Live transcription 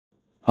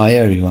Hi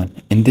everyone,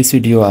 in this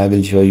video I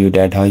will show you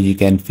that how you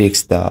can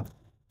fix the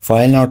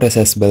file not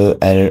accessible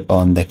error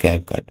on the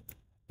Capcut.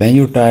 When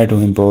you try to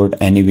import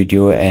any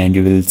video and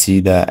you will see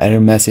the error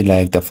message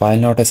like the file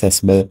not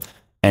accessible,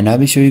 and I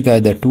will show you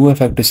guys the two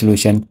effective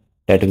solution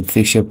that will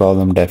fix your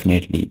problem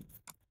definitely.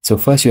 So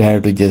first you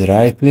have to just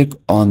right click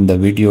on the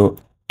video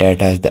that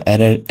has the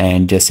error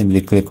and just simply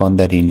click on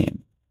the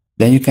rename.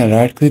 Then you can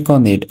right click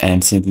on it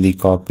and simply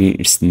copy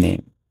its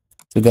name.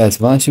 So guys,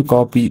 once you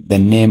copy the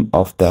name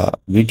of the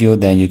video,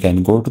 then you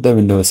can go to the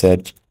Windows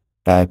search,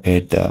 type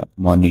it the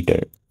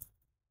monitor.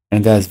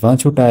 And guys,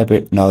 once you type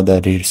it, now the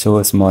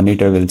resource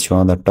monitor will show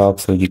on the top,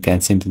 so you can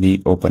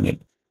simply open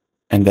it.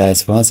 And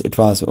guys, once it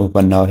was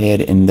open, now here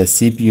in the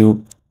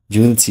CPU,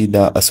 you will see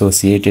the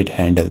associated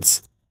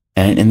handles.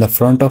 And in the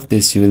front of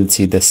this, you will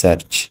see the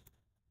search.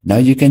 Now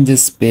you can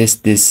just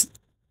paste this,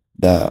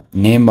 the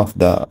name of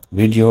the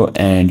video,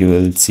 and you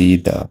will see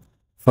the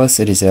first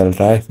result.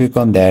 Right click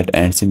on that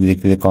and simply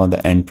click on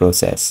the end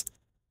process.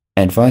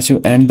 And once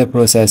you end the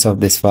process of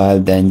this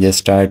file, then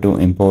just try to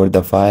import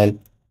the file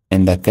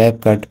in the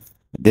Capcut.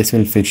 This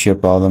will fix your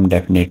problem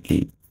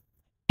definitely.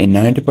 In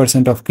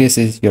 90% of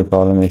cases, your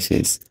problem is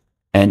fixed.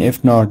 And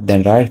if not,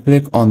 then right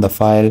click on the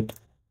file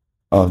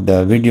of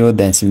the video,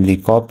 then simply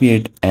copy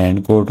it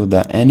and go to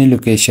the any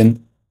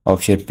location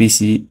of your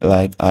PC.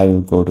 Like I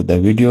will go to the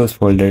videos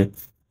folder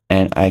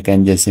and I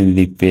can just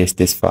simply paste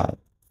this file.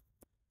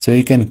 So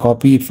you can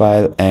copy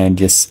file and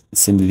just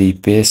simply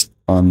paste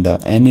on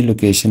the any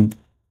location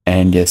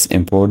and just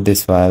import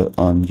this file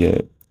on your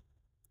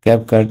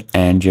Capcut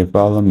and your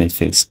problem is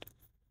fixed.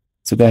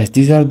 So guys,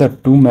 these are the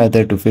two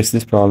methods to fix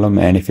this problem,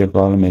 and if your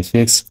problem is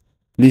fixed,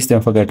 please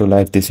don't forget to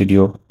like this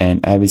video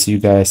and I will see you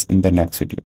guys in the next video.